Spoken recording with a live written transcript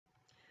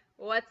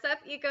What's up,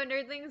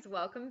 eco-nerdlings?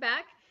 Welcome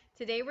back.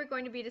 Today we're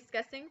going to be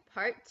discussing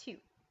part 2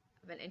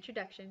 of an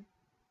introduction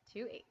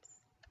to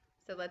apes.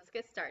 So let's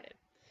get started.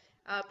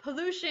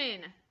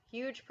 Pollution,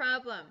 huge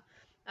problem.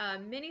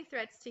 Many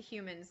threats to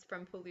humans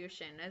from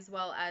pollution, as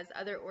well as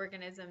other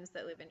organisms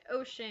that live in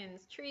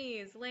oceans,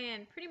 trees,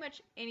 land, pretty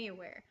much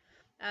anywhere.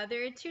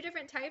 There are two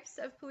different types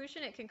of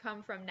pollution. It can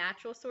come from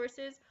natural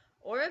sources,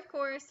 or of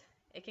course,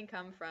 it can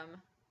come from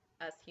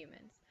us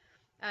humans.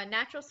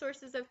 Natural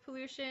sources of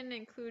pollution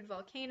include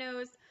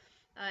volcanoes,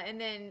 and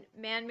then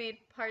man-made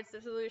parts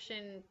of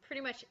pollution,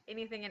 pretty much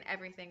anything and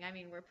everything. I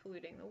mean, we're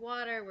polluting the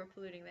water, we're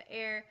polluting the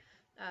air,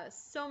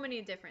 so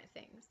many different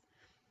things.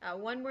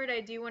 One word I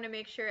do want to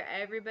make sure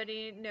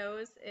everybody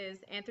knows is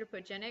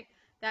anthropogenic.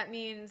 That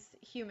means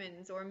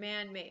humans or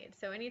man-made.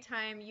 So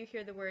anytime you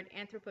hear the word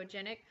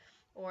anthropogenic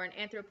or an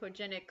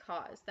anthropogenic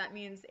cause, that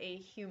means a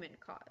human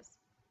cause.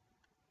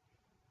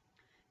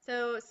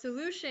 So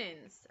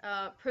solutions,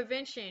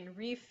 prevention,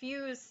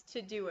 refuse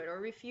to do it or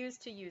refuse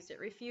to use it,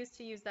 refuse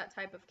to use that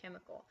type of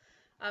chemical.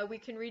 We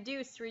can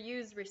reduce,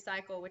 reuse,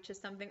 recycle, which is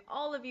something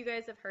all of you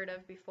guys have heard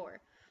of before.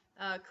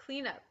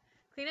 Cleanup.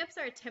 Cleanups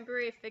are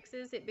temporary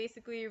fixes. It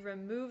basically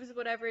removes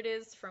whatever it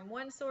is from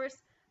one source,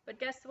 but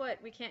guess what?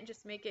 We can't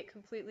just make it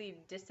completely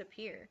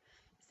disappear.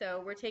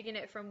 So we're taking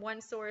it from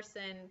one source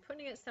and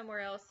putting it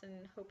somewhere else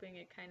and hoping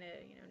it kind of,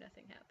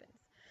 nothing happens.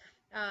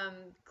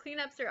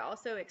 Cleanups are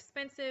also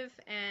expensive,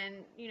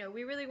 and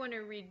we really want to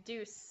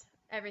reduce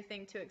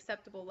everything to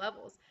acceptable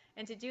levels.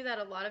 And to do that,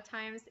 a lot of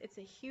times it's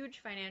a huge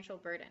financial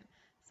burden.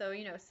 So,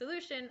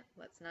 solution,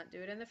 let's not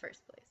do it in the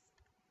first place.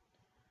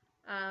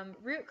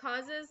 Root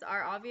causes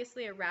are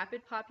obviously a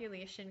rapid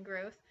population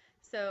growth.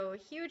 So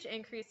huge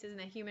increases in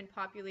the human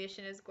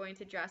population is going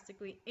to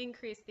drastically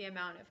increase the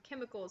amount of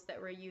chemicals that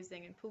we're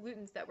using and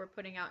pollutants that we're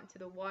putting out into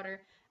the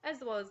water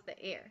as well as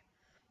the air.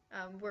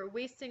 We're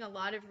wasting a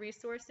lot of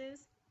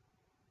resources.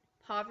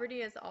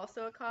 Poverty is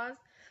also a cause.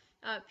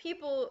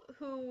 People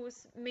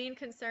whose main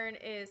concern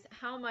is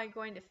how am I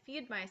going to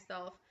feed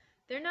myself,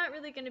 they're not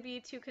really going to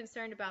be too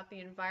concerned about the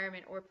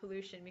environment or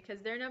pollution because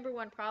their number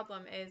one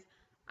problem is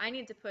I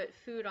need to put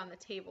food on the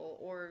table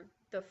or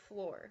the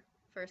floor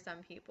for some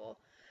people.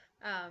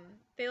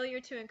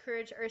 Failure to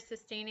encourage or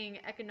sustaining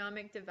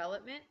economic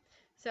development.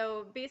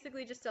 So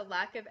basically just a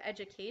lack of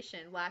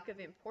education, lack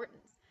of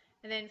importance.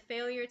 And then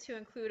failure to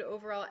include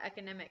overall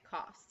economic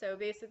costs. So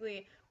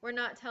basically, we're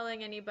not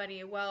telling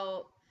anybody,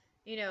 well,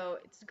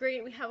 it's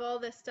great we have all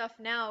this stuff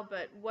now,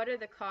 but what are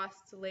the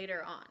costs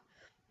later on?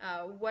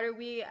 What are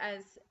we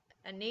as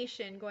a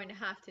nation going to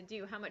have to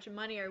do? How much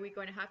money are we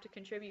going to have to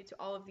contribute to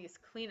all of these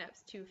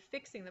cleanups, to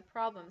fixing the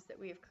problems that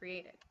we have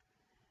created?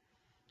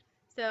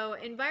 So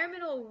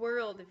environmental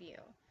worldview.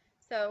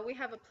 So we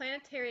have a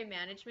planetary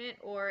management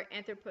or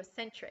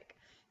anthropocentric.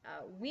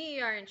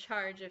 We are in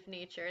charge of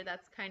nature.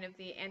 That's kind of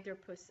the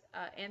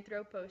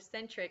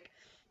anthropocentric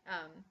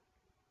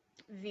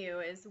view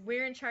is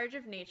we're in charge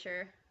of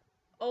nature,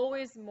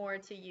 always more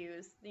to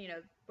use.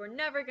 We're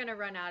never going to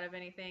run out of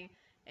anything,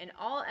 and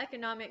all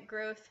economic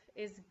growth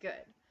is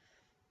good.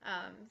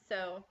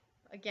 So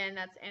again,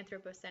 that's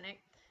anthropocentric.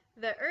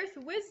 The Earth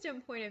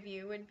wisdom point of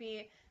view would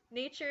be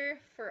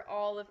nature for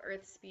all of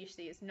Earth's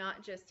species,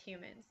 not just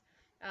humans.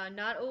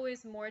 Not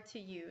always more to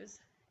use,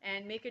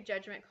 and make a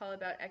judgment call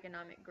about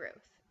economic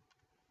growth.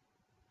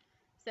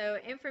 So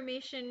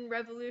information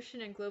revolution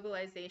and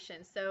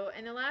globalization. So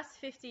in the last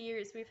 50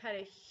 years, we've had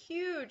a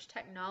huge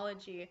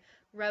technology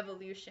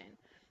revolution.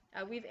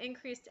 We've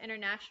increased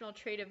international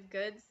trade of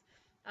goods.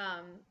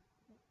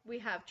 We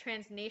have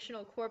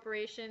transnational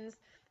corporations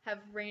have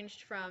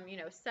ranged from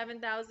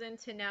 7,000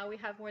 to now we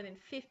have more than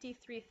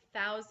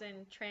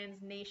 53,000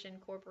 transnation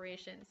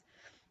corporations.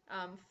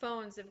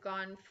 Phones have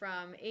gone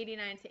from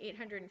 89 to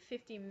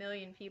 850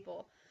 million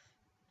people,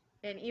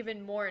 and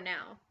even more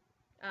now.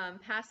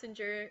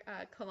 Passenger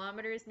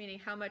kilometers, meaning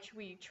how much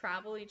we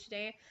travel each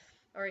day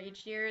or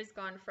each year, has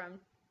gone from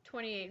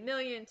 28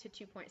 million to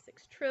 2.6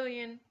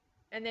 trillion.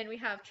 And then we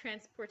have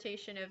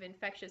transportation of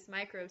infectious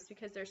microbes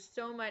because there's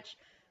so much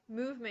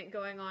movement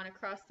going on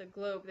across the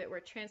globe that we're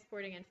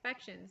transporting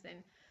infections.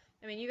 And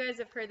I mean, you guys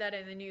have heard that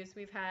in the news.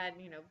 We've had,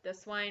 the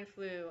swine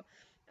flu,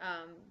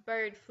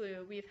 bird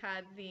flu. We've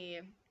had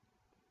the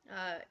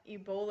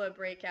Ebola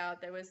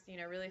breakout that was,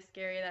 really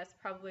scary. That's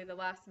probably the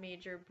last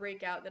major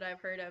breakout that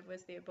I've heard of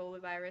was the Ebola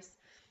virus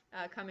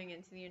coming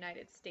into the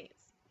United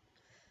States.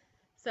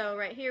 So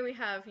right here we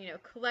have,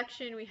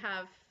 collection, we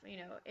have,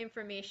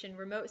 information,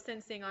 remote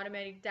sensing,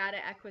 automatic data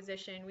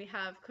acquisition, we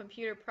have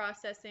computer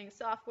processing,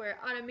 software,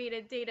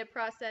 automated data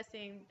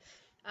processing,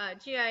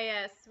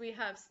 GIS, we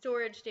have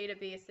storage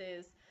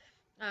databases,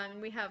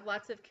 we have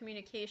lots of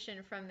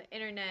communication from the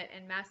internet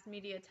and mass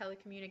media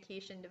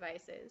telecommunication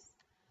devices.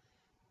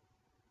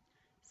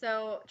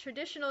 So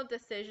traditional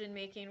decision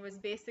making was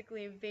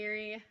basically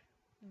very,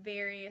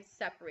 very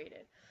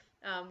separated.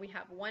 We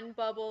have one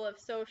bubble of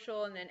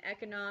social and then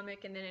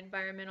economic and then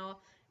environmental,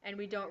 and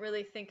we don't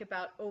really think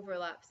about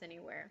overlaps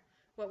anywhere.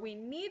 What we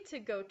need to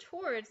go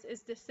towards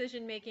is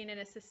decision making in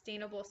a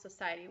sustainable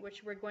society,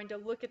 which we're going to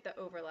look at the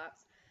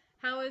overlaps.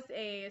 How is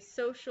a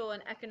social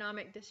and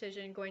economic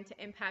decision going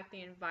to impact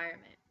the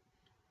environment?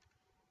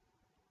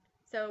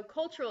 So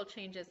cultural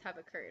changes have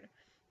occurred.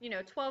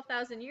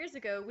 12,000 years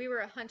ago, we were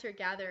a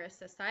hunter-gatherer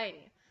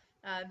society.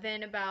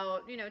 Then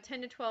about,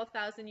 10 to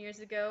 12,000 years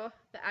ago,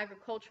 the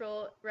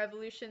agricultural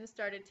revolution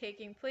started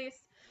taking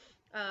place.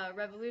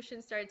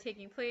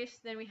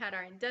 Then we had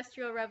our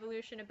industrial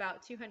revolution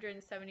about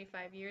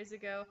 275 years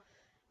ago.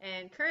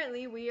 And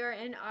currently, we are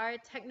in our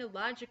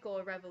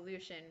technological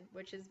revolution,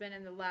 which has been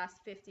in the last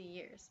 50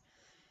 years.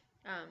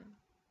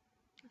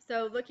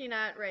 So looking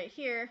at right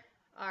here,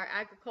 our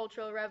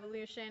agricultural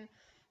revolution,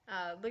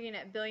 looking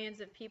at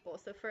billions of people.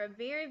 So for a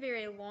very,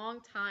 very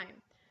long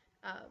time,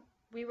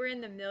 we were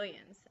in the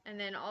millions. And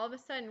then all of a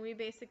sudden, we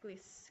basically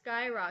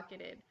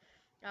skyrocketed.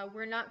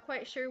 We're not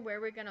quite sure where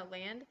we're going to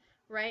land.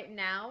 Right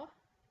now,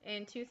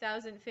 in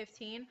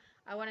 2015,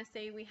 I want to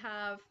say we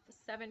have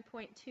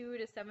 7.2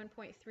 to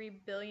 7.3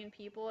 billion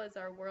people as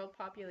our world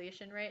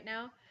population right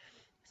now.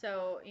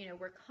 So,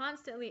 we're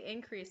constantly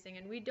increasing,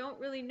 and we don't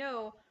really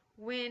know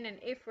when and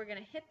if we're going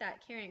to hit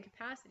that carrying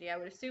capacity. I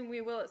would assume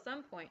we will at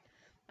some point.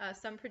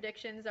 Some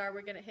predictions are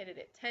we're going to hit it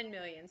at 10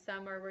 million.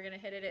 Some are we're going to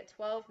hit it at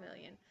 12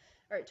 million,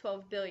 or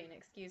 12 billion,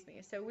 excuse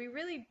me. So we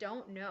really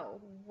don't know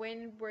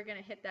when we're going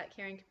to hit that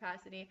carrying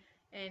capacity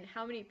and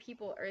how many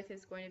people Earth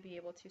is going to be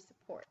able to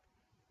support.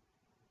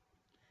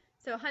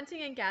 So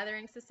hunting and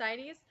gathering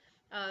societies,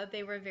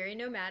 they were very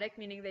nomadic,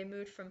 meaning they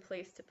moved from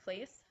place to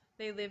place.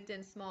 They lived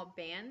in small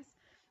bands.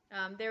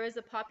 There was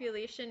a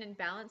population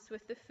imbalance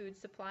with the food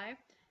supply,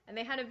 and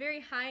they had a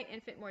very high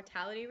infant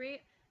mortality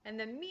rate, and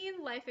the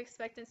mean life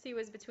expectancy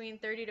was between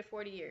 30 to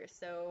 40 years,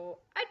 so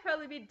I'd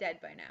probably be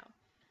dead by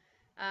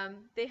now.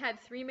 They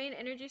had three main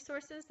energy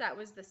sources. That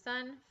was the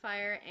sun,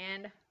 fire,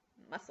 and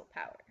muscle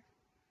power.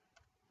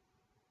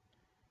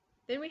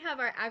 Then we have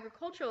our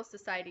agricultural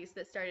societies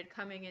that started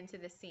coming into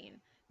the scene.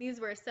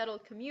 These were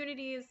settled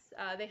communities.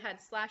 They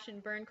had slash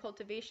and burn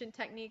cultivation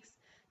techniques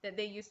that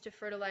they used to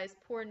fertilize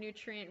poor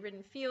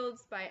nutrient-ridden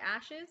fields by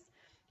ashes.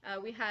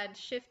 We had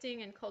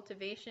shifting and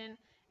cultivation,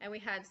 and we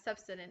had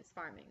subsistence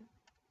farming.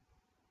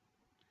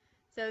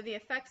 So the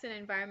effects and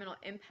environmental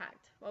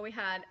impact. Well, we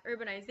had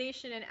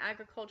urbanization and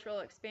agricultural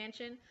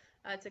expansion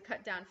to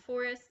cut down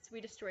forests.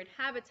 We destroyed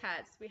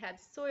habitats. We had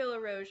soil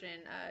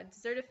erosion.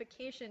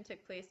 Desertification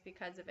took place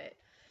because of it.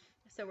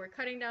 So we're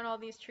cutting down all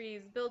these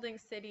trees, building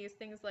cities,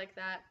 things like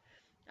that.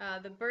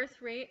 The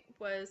birth rate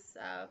was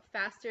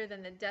faster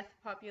than the death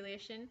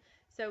population.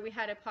 So we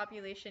had a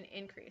population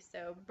increase.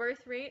 So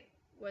birth rate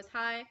was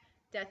high,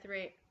 death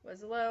rate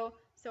was low,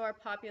 so our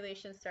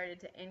population started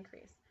to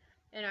increase.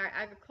 In our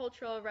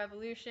agricultural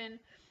revolution,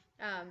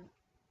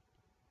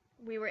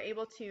 we were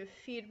able to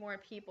feed more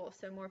people,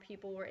 so more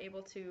people were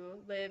able to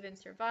live and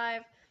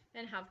survive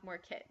and have more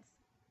kids.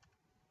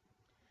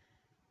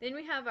 Then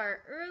we have our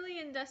early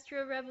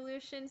industrial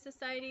revolution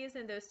societies,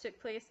 and those took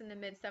place in the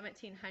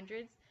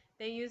mid-1700s.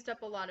 They used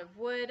up a lot of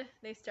wood.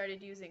 They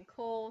started using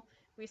coal.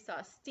 We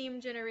saw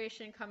steam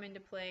generation come into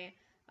play,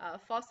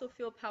 fossil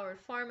fuel powered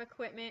farm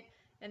equipment,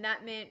 and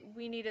that meant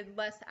we needed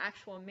less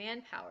actual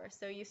manpower.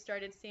 So you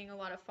started seeing a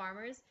lot of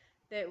farmers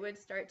that would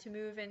start to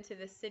move into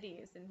the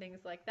cities and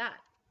things like that.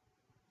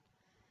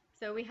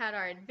 So we had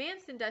our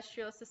advanced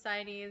industrial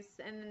societies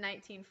in the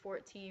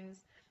 1914s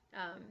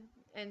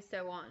and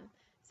so on.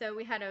 So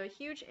we had a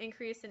huge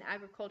increase in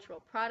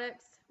agricultural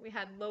products. We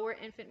had lower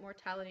infant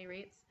mortality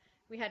rates.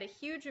 We had a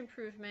huge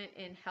improvement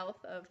in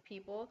health of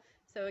people.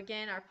 So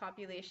again, our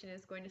population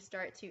is going to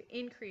start to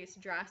increase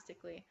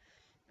drastically.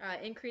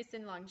 Increase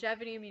in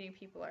longevity, meaning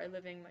people are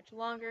living much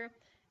longer.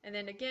 And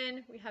then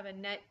again, we have a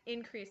net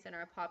increase in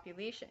our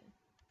population.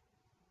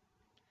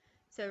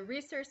 So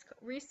resource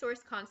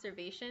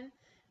conservation.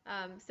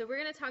 So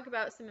we're going to talk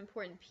about some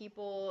important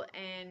people,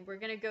 and we're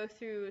going to go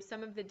through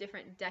some of the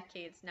different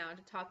decades now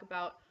to talk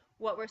about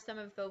what were some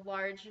of the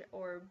large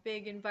or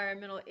big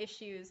environmental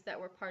issues that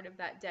were part of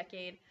that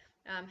decade,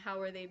 how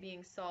were they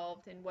being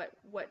solved, and what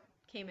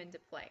came into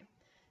play.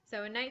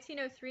 So in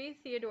 1903,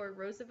 Theodore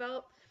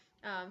Roosevelt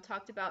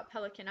talked about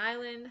Pelican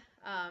Island,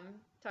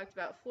 talked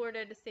about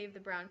Florida to save the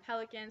brown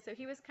pelican. So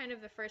he was kind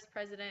of the first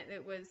president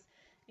that was,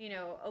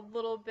 a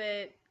little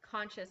bit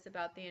conscious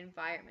about the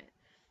environment.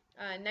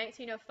 In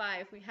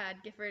 1905, we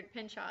had Gifford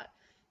Pinchot.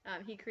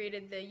 He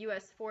created the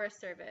U.S. Forest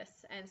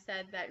Service and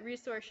said that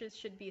resources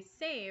should be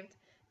saved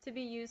to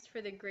be used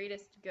for the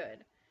greatest good,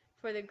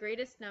 for the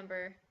greatest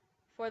number,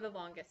 for the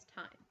longest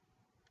time.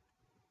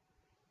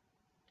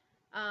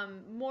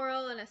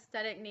 Moral and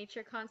aesthetic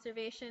nature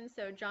conservation.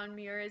 So John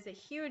Muir is a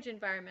huge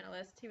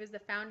environmentalist. He was the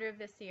founder of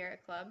the Sierra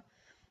Club,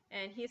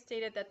 and he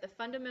stated that the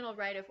fundamental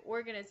right of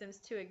organisms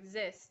to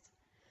exist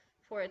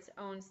for its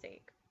own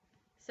sake.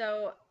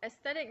 So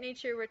aesthetic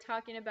nature, we're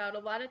talking about a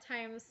lot of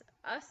times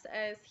us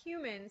as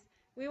humans,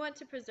 we want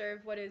to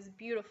preserve what is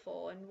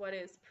beautiful and what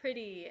is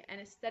pretty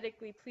and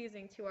aesthetically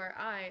pleasing to our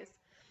eyes,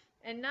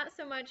 and not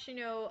so much,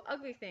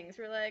 ugly things.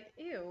 We're like,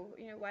 ew,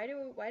 why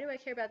do I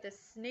care about this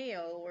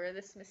snail or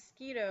this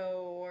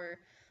mosquito or,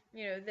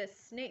 this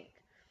snake?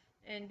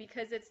 And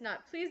because it's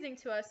not pleasing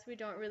to us, we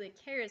don't really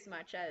care as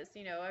much as,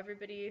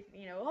 everybody,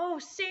 oh,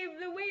 save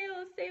the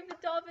whales, save the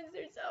dolphins,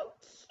 they're so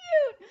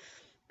cute.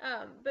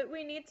 But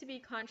we need to be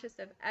conscious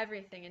of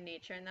everything in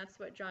nature, and that's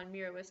what John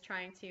Muir was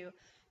trying to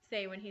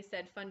say when he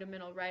said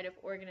fundamental right of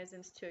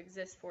organisms to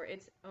exist for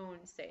its own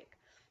sake,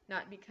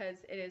 not because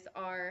it is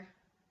our,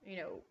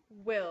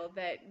 will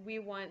that we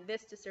want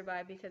this to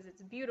survive because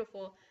it's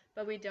beautiful,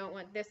 but we don't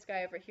want this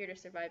guy over here to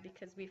survive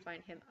because we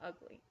find him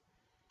ugly.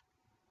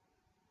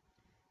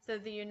 So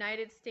the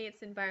United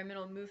States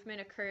environmental movement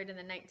occurred in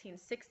the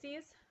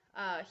 1960s.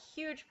 A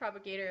huge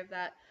propagator of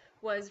that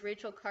was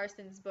Rachel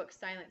Carson's book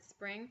Silent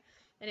Spring,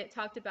 and it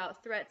talked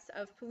about threats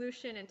of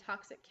pollution and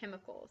toxic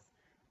chemicals.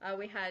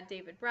 We had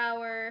David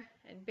Brower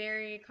and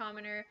Barry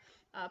Commoner,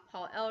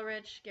 Paul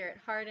Ehrlich, Garrett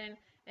Hardin,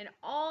 and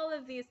all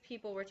of these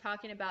people were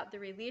talking about the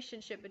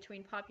relationship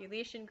between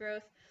population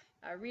growth,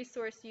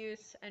 resource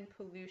use, and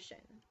pollution.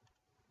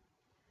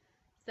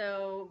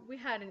 So we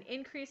had an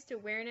increased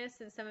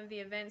awareness, and some of the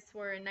events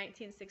were in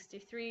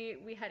 1963.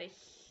 We had a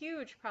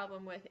huge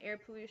problem with air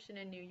pollution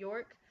in New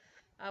York.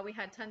 We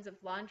had tons of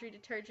laundry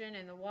detergent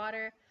in the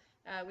water.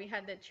 We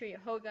had the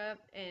Cuyahoga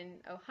in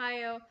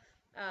Ohio.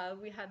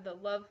 We had the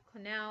Love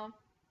Canal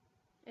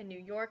in New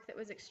York that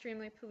was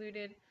extremely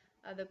polluted.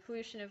 The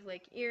pollution of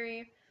Lake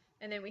Erie.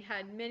 And then we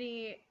had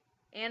many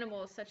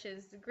animals such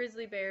as the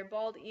grizzly bear,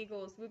 bald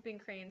eagles, whooping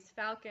cranes,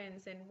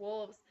 falcons, and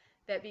wolves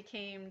that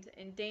became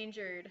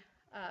endangered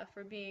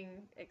for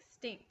being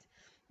extinct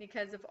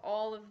because of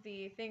all of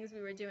the things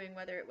we were doing,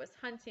 whether it was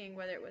hunting,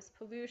 whether it was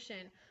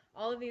pollution.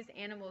 All of these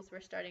animals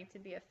were starting to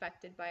be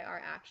affected by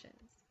our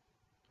actions.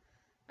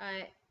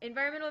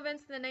 Environmental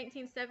events in the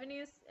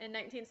 1970s. In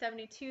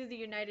 1972, the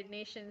United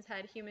Nations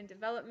had human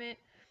development.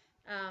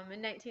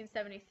 In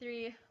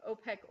 1973,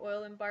 OPEC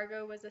oil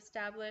embargo was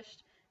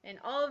established. And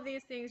all of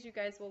these things you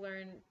guys will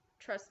learn,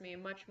 trust me,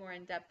 much more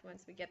in depth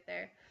once we get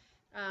there.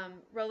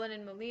 Rowland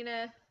and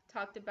Molina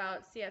talked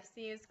about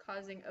CFCs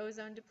causing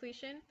ozone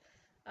depletion.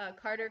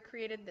 Carter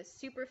created the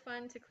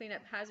Superfund to clean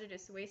up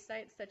hazardous waste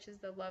sites such as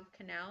the Love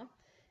Canal.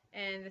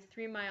 And the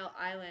 3 Mile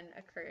Island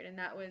occurred, and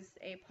that was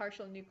a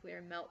partial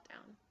nuclear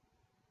meltdown.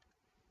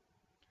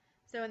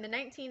 So in the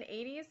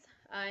 1980s,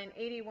 in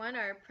 81,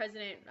 our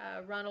President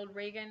Ronald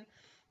Reagan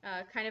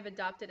kind of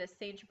adopted a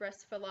sagebrush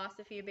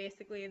philosophy,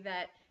 basically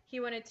that he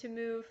wanted to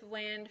move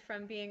land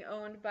from being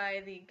owned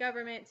by the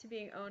government to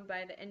being owned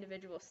by the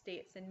individual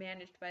states and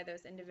managed by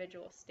those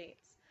individual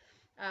states.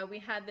 We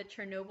had the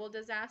Chernobyl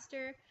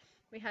disaster.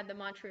 We had the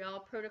Montreal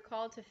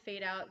Protocol to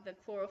fade out the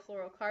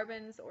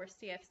chlorofluorocarbons, or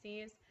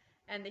CFCs,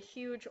 and the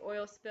huge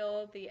oil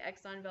spill, the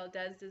Exxon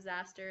Valdez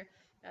disaster,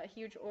 a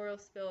huge oil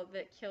spill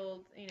that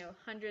killed,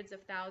 hundreds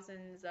of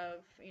thousands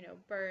of,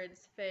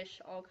 birds, fish,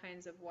 all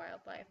kinds of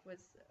wildlife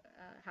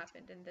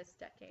happened in this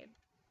decade.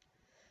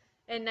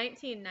 In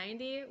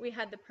 1990, we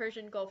had the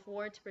Persian Gulf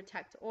War to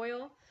protect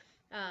oil.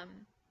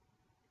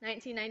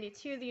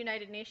 1992, the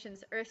United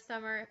Nations Earth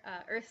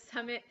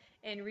Summit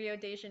in Rio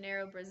de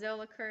Janeiro,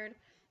 Brazil occurred.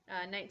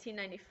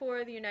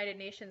 1994, the United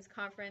Nations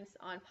Conference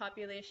on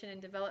Population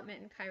and Development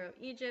in Cairo,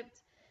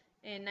 Egypt.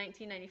 In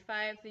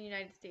 1995, the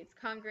United States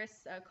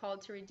Congress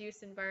called to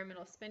reduce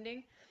environmental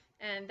spending,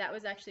 and that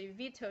was actually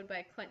vetoed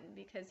by Clinton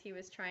because he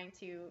was trying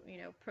to,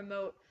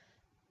 promote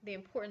the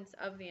importance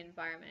of the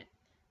environment.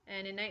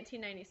 And in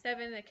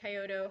 1997, the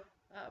Kyoto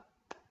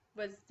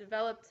was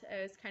developed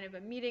as kind of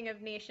a meeting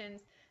of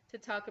nations to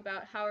talk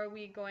about how are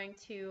we going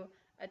to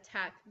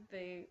attack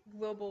the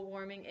global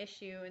warming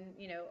issue, and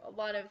a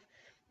lot of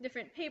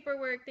different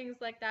paperwork, things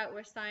like that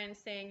were signed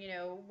saying,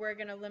 we're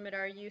going to limit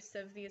our use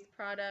of these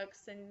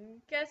products. And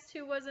guess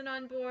who wasn't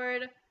on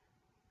board?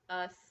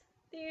 Us,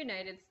 the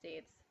United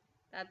States.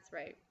 That's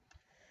right.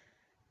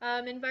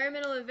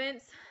 Environmental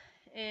events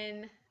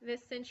in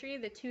this century,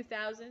 the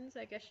 2000s,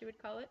 I guess you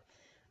would call it.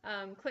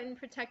 Clinton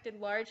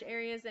protected large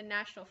areas and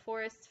national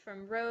forests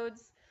from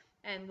roads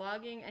and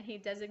logging, and he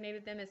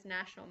designated them as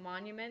national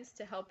monuments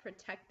to help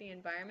protect the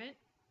environment.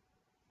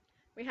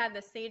 We had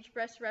the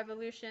sagebrush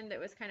revolution that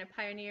was kind of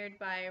pioneered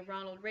by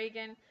Ronald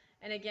Reagan.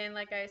 And again,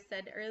 like I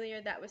said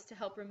earlier, that was to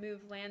help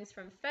remove lands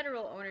from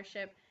federal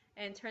ownership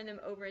and turn them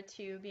over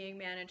to being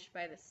managed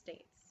by the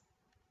states.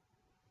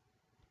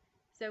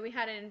 So we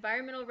had an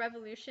environmental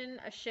revolution,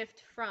 a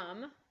shift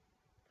from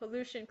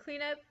pollution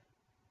cleanup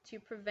to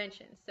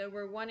prevention. So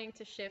we're wanting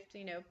to shift,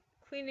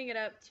 cleaning it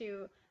up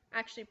to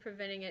actually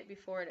preventing it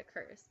before it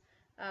occurs.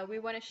 We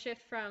want to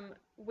shift from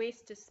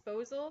waste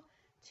disposal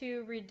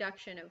to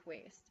reduction of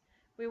waste.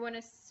 We want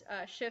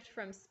to shift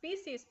from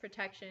species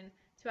protection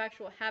to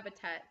actual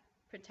habitat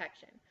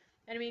protection.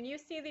 And I mean, you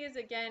see these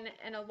again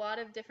in a lot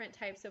of different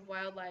types of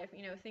wildlife.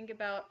 Think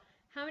about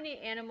how many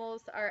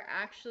animals are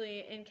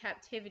actually in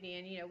captivity,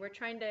 and we're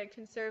trying to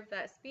conserve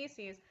that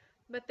species,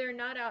 but they're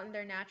not out in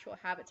their natural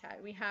habitat.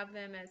 We have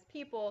them as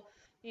people,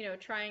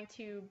 trying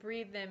to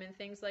breed them and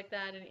things like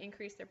that and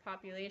increase their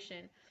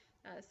population.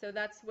 So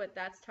that's what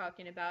that's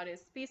talking about, is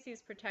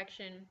species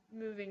protection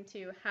moving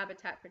to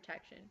habitat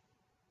protection.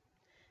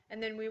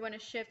 And then we want to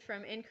shift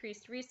from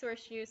increased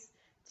resource use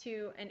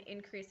to an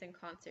increase in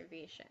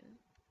conservation.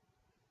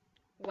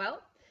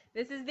 Well,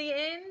 this is the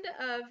end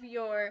of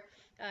your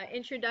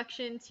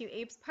introduction to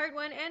APES Part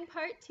 1 and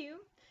Part 2.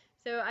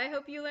 So I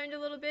hope you learned a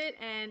little bit,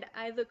 and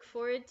I look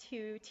forward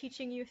to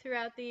teaching you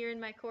throughout the year in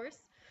my course.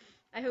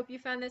 I hope you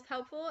found this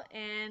helpful,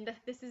 and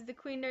this is the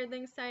Queen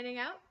Nerdling signing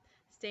out.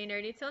 Stay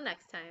nerdy till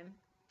next time.